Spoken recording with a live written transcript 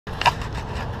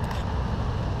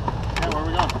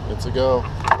It's a go.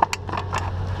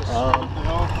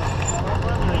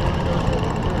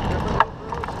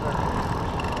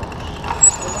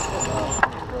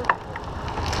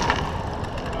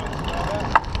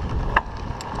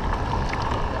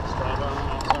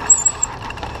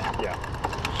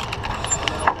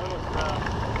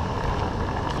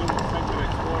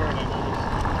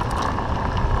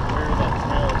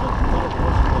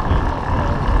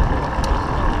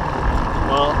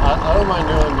 I don't mind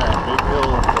doing that big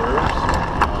hill first.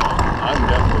 I'm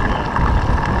definitely gonna.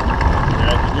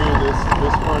 I can do this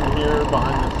one here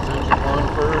behind the detention pond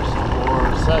first or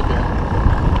second.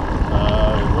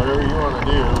 Whatever you want to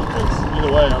do, because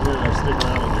either way, I'm gonna stick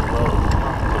around and do both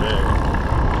today.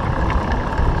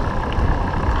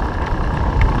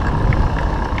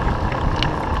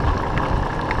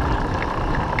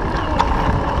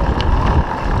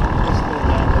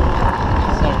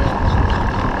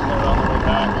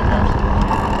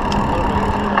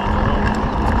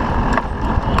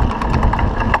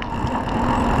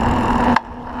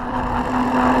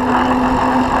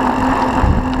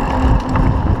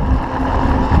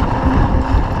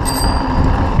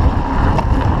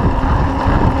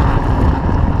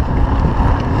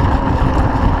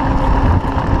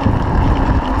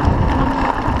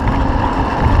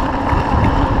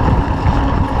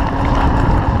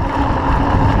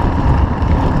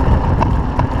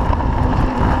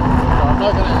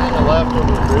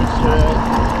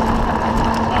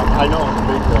 I know it's a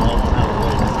big hill. I won't have a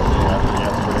link today after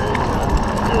yesterday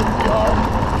to do a PR.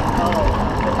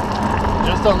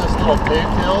 Just on this little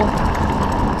paved hill,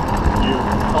 you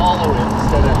follow it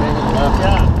instead of hanging left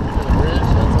into the bridge.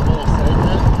 That's a little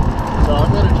segment. So I'm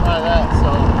going to try that.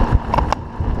 So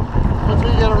once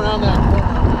we get around that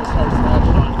corner, I'm going to start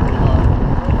smashing on pretty hard.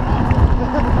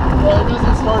 Well, it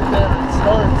doesn't start there. It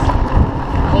starts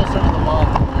closer to the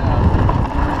bottom.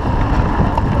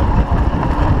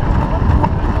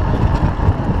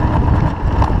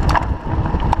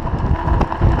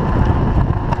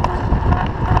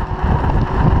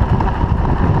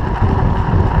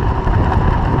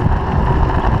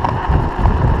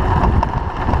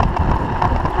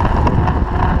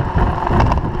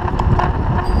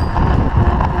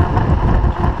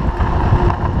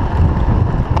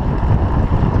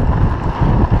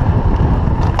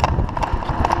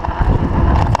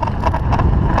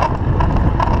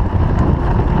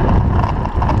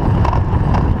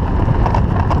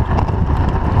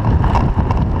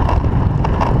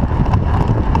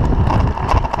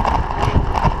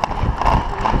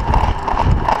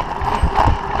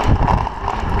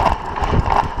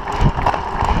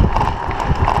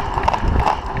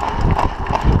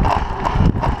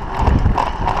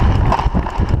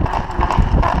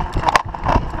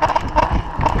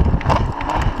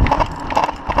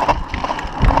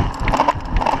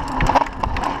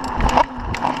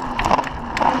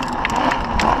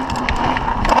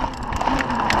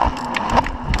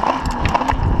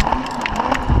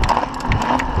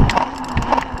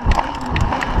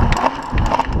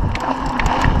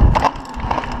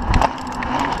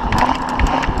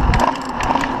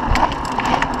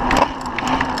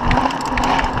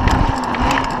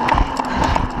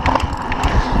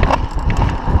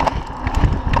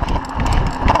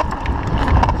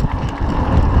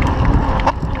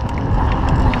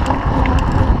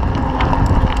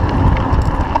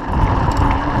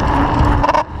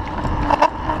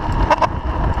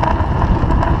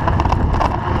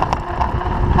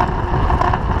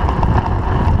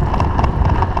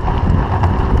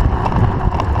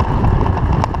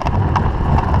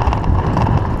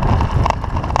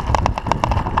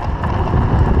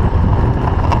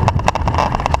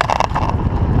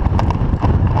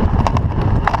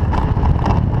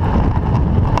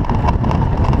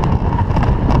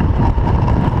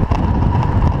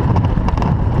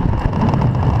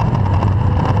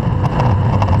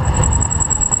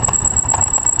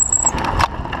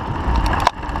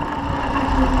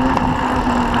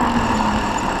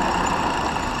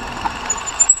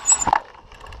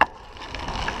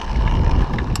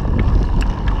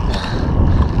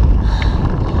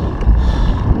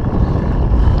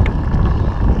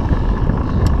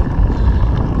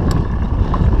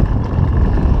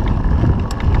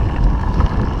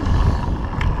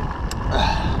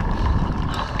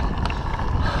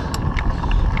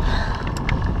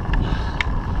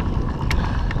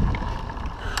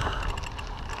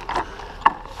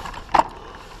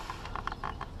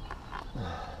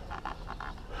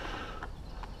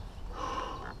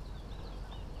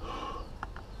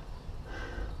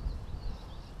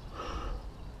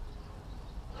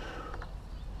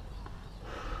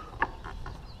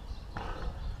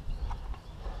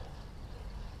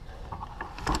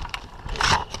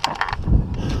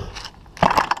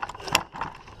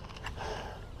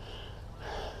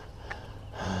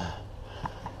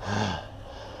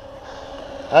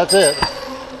 That's it.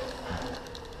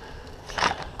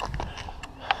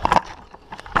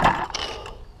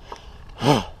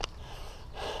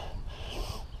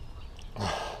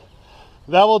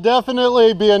 That will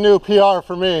definitely be a new PR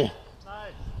for me.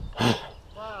 Nice.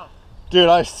 Wow. Dude,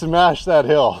 I smashed that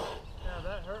hill. Yeah,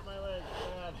 that hurt my legs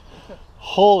bad.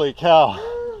 Holy cow.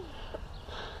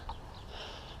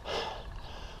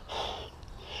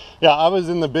 Yeah, I was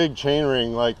in the big chain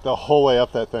ring like the whole way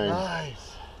up that thing. Nice.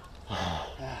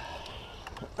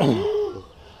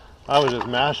 I was just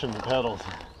mashing the pedals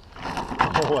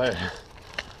the whole way.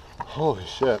 Holy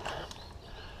shit.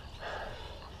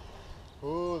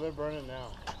 Ooh, they're burning now.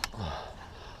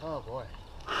 Oh boy.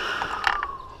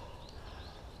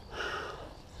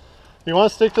 You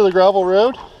want to stick to the gravel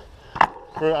road?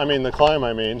 Or, I mean the climb,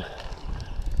 I mean.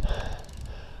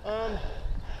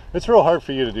 It's real hard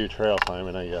for you to do trail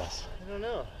climbing, I guess. I don't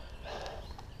know.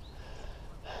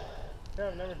 Yeah,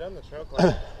 I've never done the trail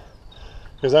climb.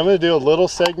 Because I'm going to do a little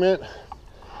segment,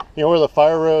 you know where the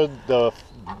fire road, the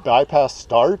bypass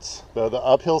starts, the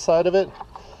uphill side of it.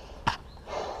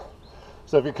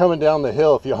 So if you're coming down the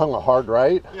hill, if you hung a hard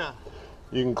right, Yeah.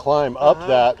 you can climb up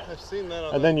that, I've seen that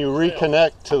on and then you trail.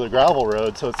 reconnect to the gravel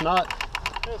road. So it's not,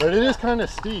 but it is kind of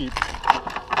steep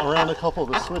around a couple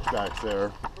of the switchbacks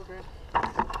there. Okay.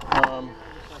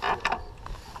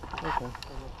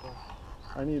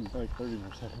 I need like 30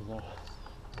 more seconds off.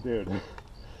 Dude,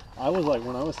 I was like,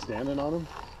 when I was standing on them,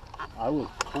 I was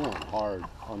pulling hard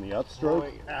on the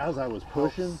upstroke as I was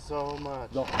pushing so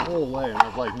much the whole way. And I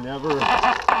was like, never,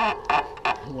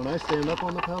 when I stand up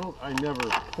on the pedal, I never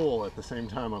pull at the same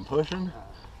time I'm pushing.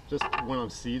 Just when I'm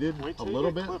seated Wait till a little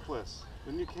you get bit. clipless.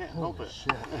 Then you can't help Holy it.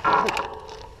 Shit.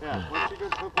 Yeah, once you go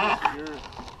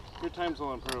clipless, your times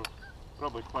will improve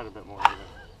probably quite a bit more even.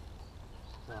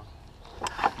 So.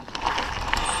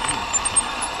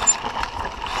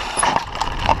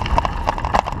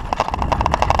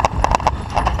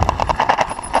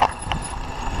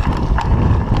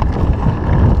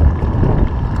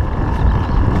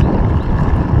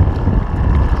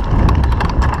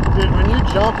 Dude, when you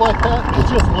jump like that, it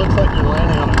just looks like you're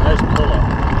landing on a nice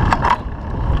pillow.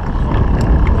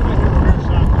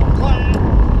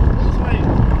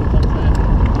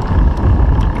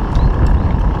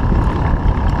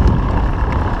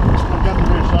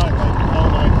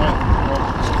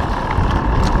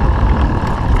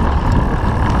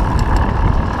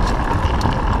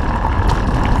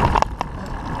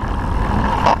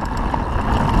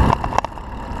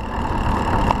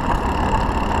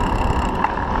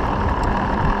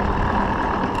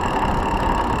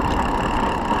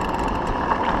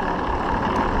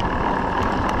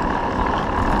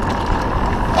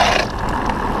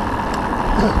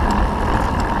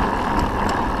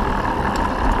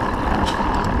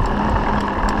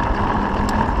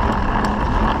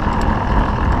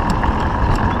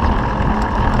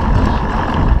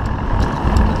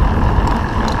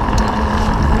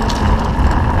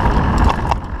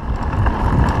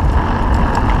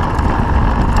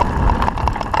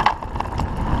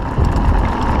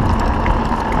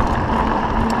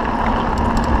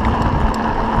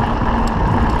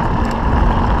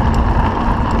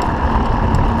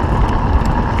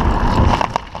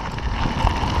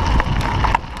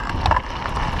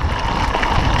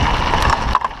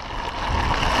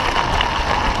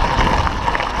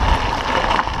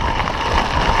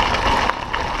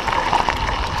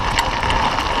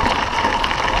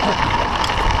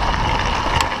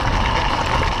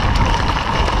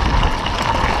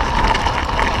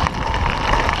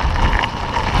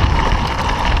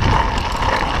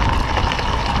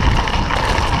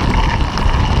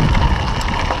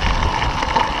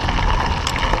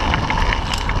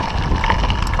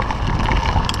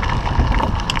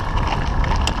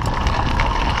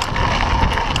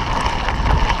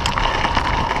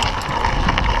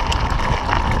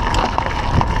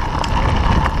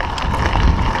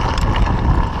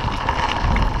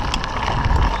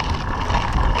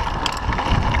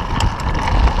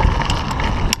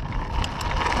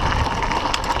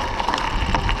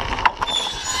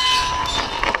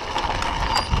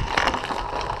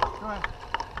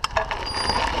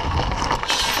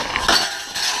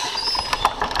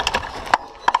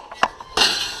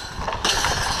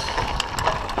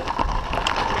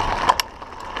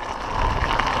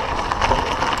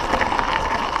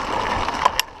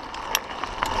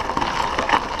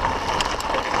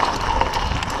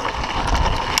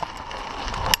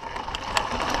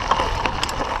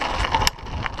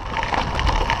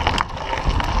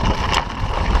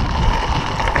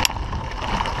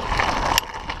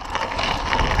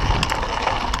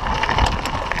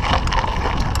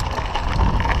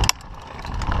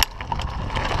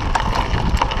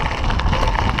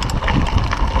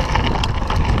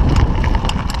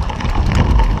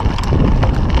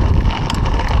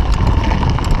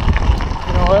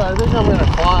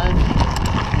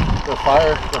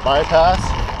 bypass.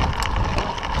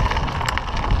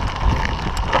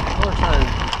 I'm gonna try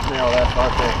and nail that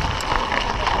bucket.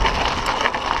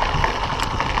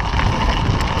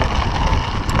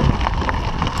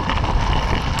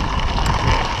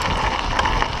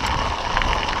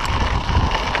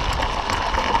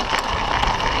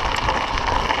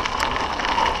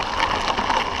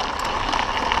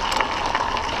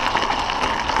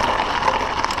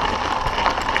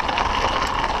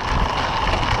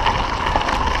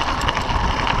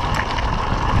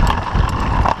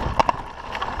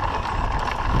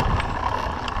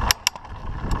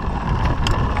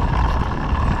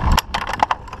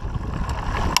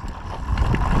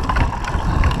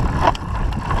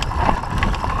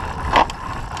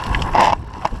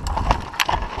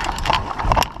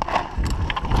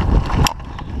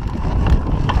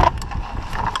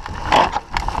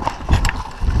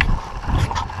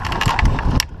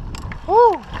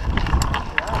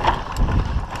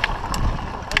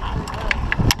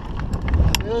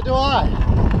 Neither do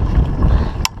I.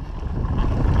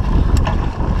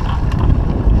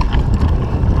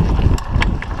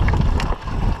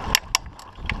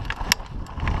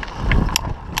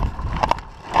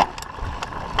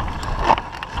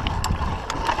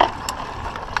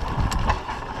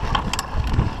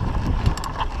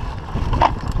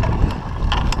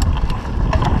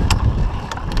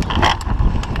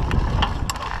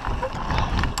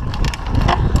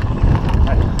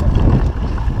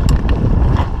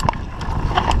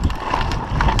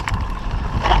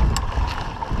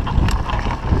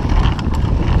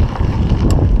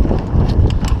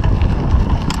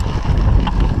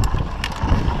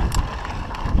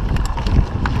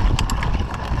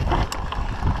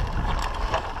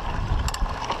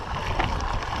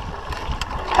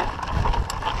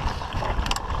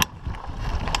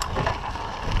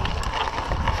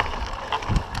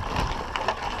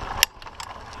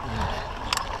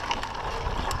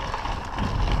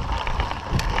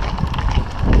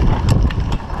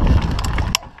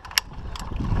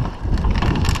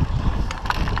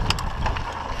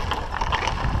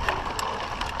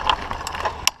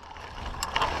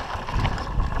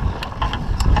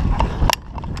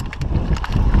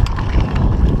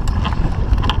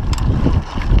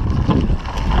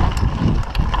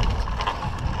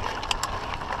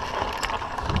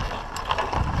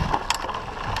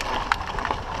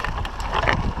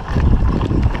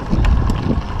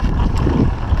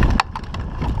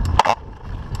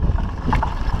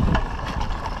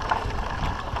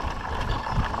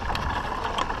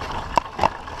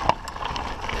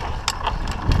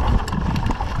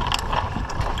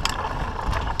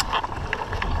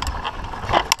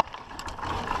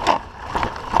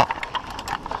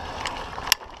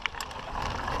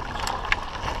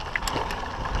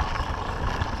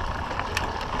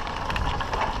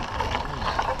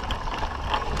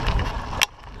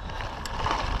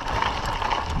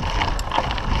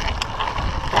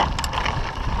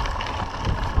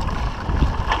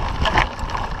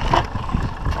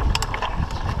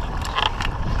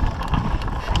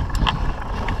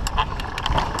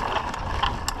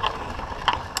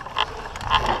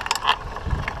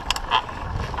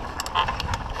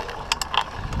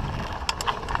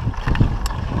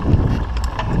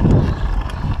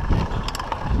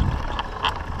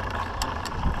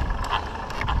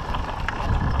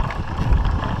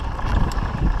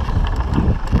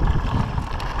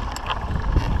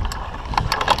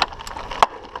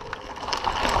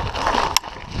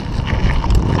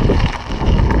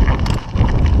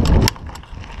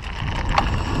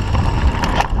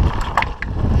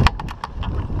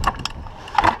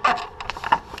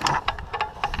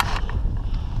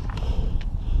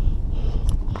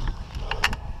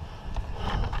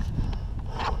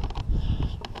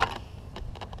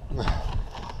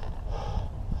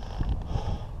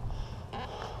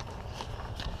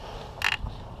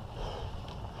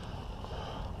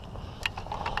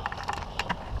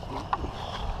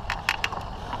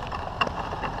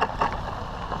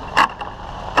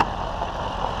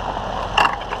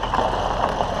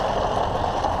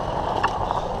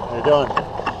 you doing?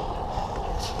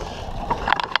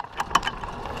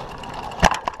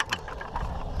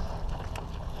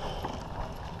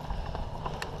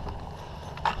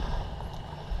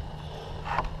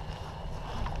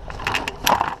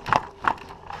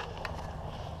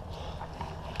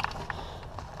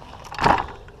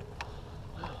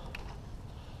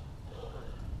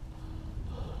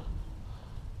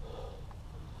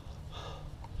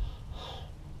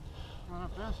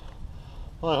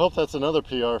 Well, I hope that's another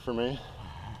PR for me.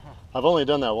 I've only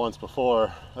done that once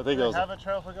before. I think it was. Have a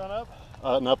trail for going up?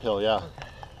 An uphill, yeah. Okay.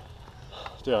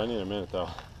 Dude, I need a minute though.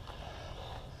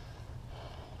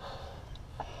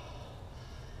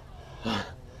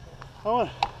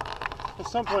 At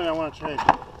some point I want to trade.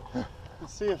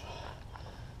 Let's see if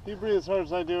you breathe as hard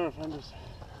as I do, or if I'm just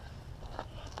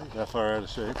that far out of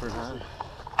shape or not.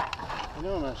 I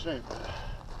know I'm out of shape.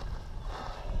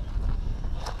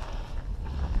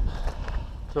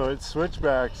 So it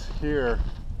switchbacks here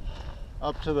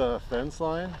up to the fence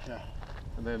line. Yeah.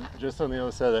 And then just on the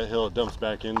other side of that hill, it dumps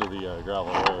back into the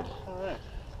gravel road. All right.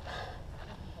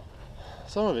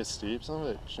 Some of it's steep, some of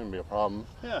it shouldn't be a problem.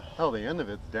 Yeah. Hell, the end of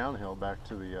it's downhill back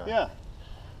to the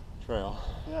trail.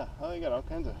 Yeah. Well, you got all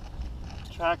kinds of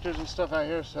tractors and stuff out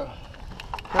here, so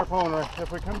careful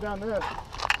if we come down this.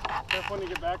 Careful when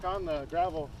you get back on the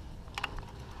gravel.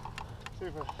 See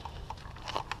if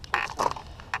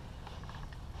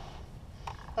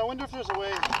I wonder if there's a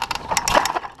way.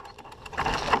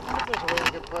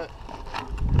 We could put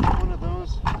one of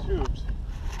those tubes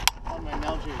on my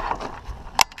Nalgene.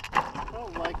 I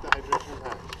don't like the hydration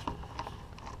pack,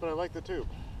 but I like the tube.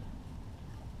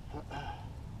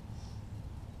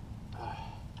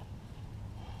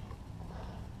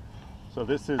 So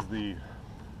this is the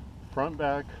front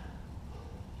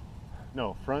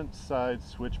side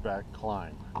switchback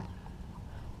climb.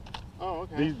 Oh,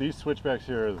 okay. These switchbacks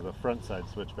here are the front side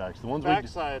switchbacks. The ones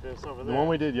backside is over there. The one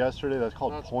we did yesterday, that's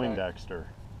called That's Poindexter.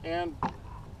 And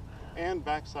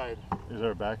backside. Is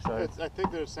there a backside? I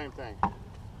think they're the same thing.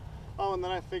 Oh, and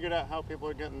then I figured out how people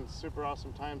are getting super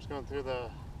awesome times going through the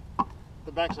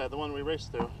backside, the one we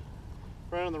raced through.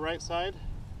 Right on the right side,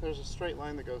 there's a straight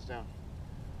line that goes down.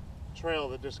 Trail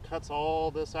that just cuts all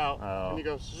this out, and you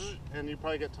go, and you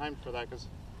probably get timed for that, because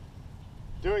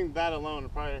doing that alone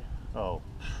would probably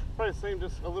seem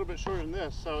just a little bit shorter than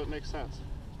this, so it makes sense.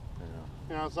 Yeah.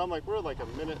 You know, so I'm like, we're like a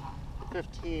minute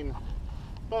 15,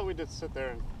 but we did sit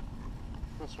there and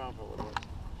mess around for a little bit.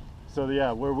 So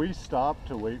yeah, where we stopped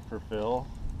to wait for Phil.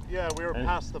 Yeah, we were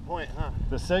past the point, huh?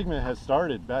 The segment has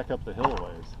started back up the hill a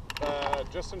ways.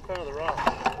 Just in front of the rock.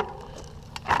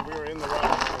 We were in the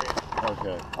rock.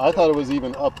 Okay. I thought it was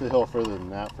even up the hill further than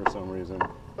that for some reason.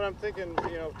 But I'm thinking,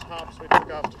 you know, tops, we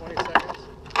took off 20 seconds.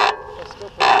 That's still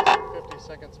probably 50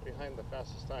 seconds behind the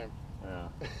fastest time. Yeah.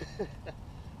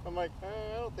 I'm like,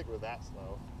 I don't think we're that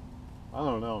slow. I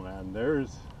don't know, man.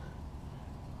 There's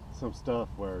some stuff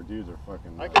where dudes are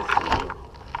fucking nuts.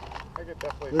 I could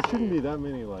definitely There shouldn't be that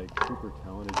many like super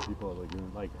talented people at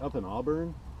Lagoon. Like up in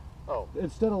Auburn,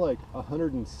 instead of like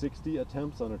 160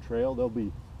 attempts on a trail, there'll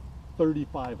be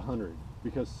 3,500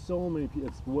 because so many people,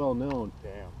 it's well known.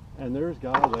 Damn. And there's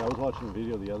guys, like I was watching a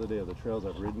video the other day of the trails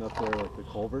I've ridden up there, like the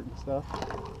culvert and stuff,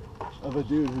 of a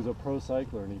dude who's a pro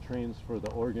cycler and he trains for the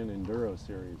Oregon Enduro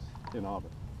Series in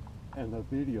Auburn. And the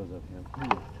videos of him, he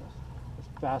was just as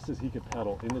fast as he could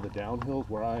pedal into the downhills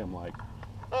where I am like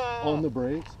on the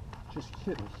brakes, just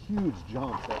hitting huge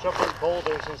jumps. Jumping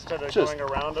boulders instead of going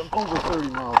around them. Over 30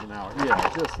 miles an hour.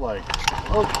 Yeah, just like,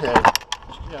 okay.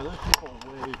 Yeah, there's people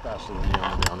way faster than me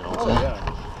on the downhill. Oh, yeah.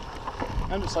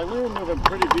 I'm just like, we were moving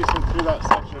pretty decent through that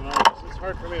section. It's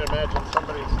hard for me to imagine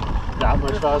somebody's that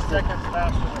much faster. Seconds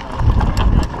faster than us.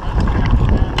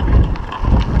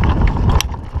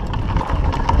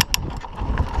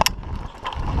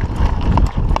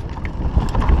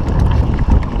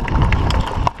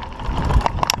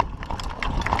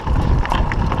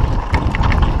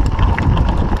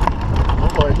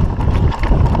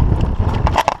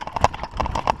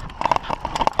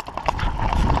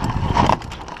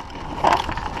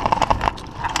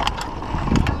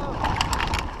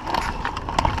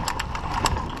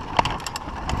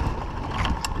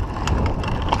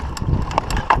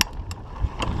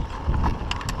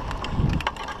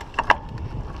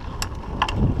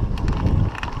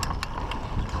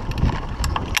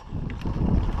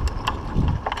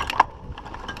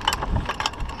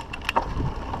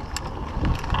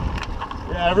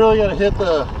 I really got to hit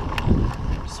the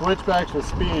switchbacks with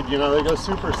speed, you know, they go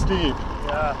super steep.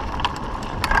 Yeah.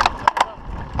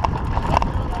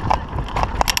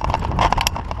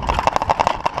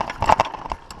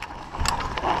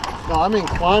 No, I mean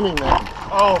climbing them.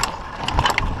 Oh.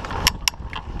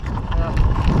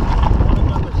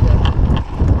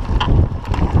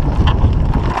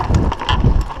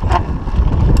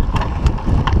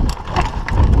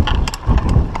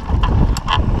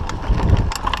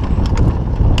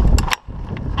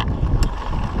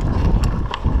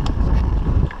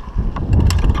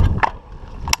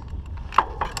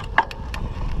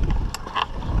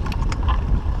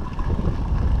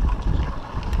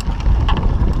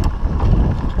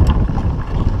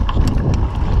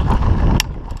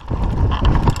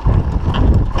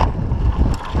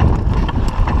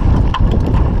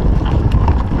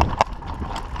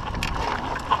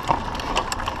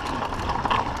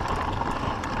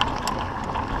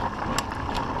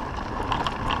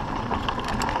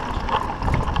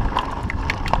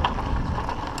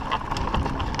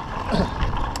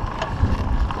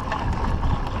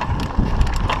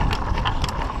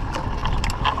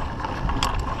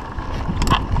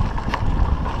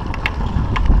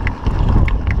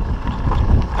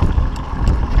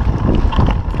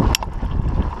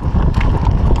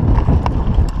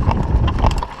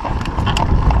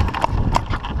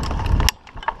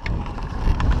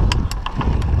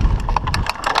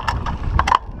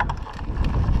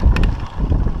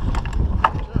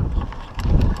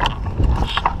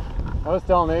 I was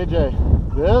telling AJ,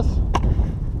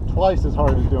 this twice as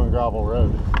hard as doing gravel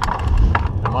road,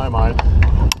 in my mind.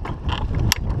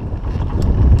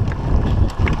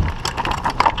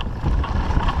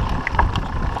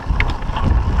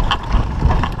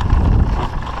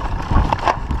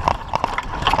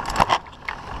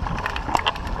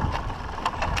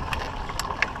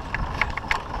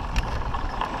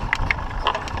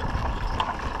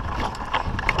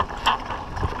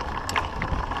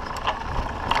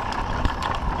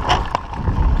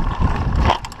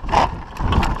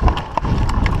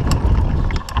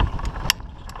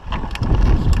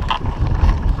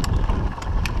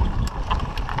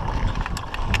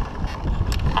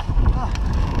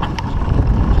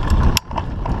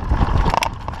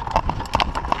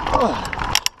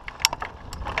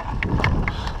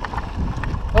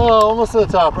 Oh, almost to the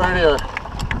top, right here.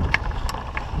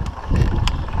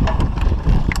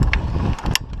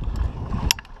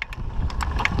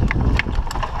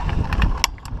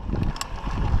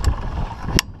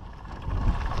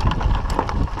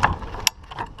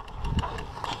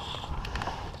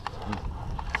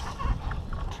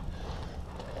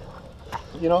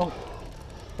 You know,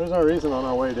 there's no reason on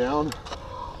our way down.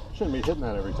 Shouldn't be hitting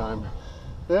that every time.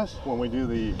 This? When we do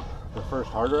the first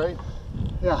hard right.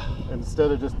 Yeah.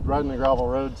 Instead of just riding the gravel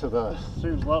road to the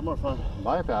Seems a lot more fun.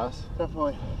 bypass.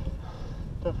 Definitely.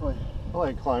 Definitely. I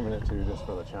like climbing it too, just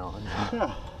for the challenge.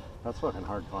 Yeah. That's fucking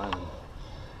hard climbing.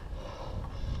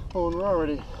 Well, when we're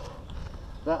already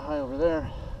that high over there.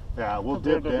 Yeah, we'll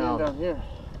dip down. Down here.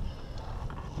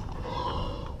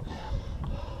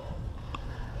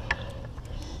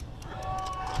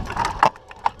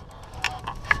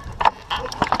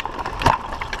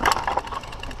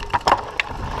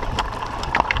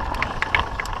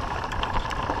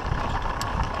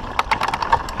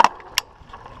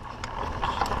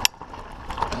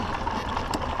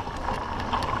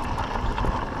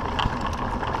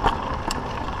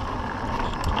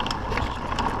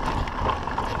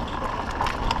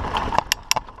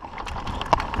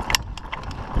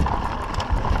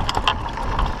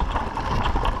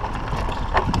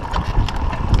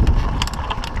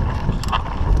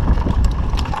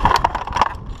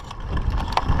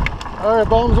 All right,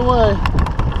 bombs away.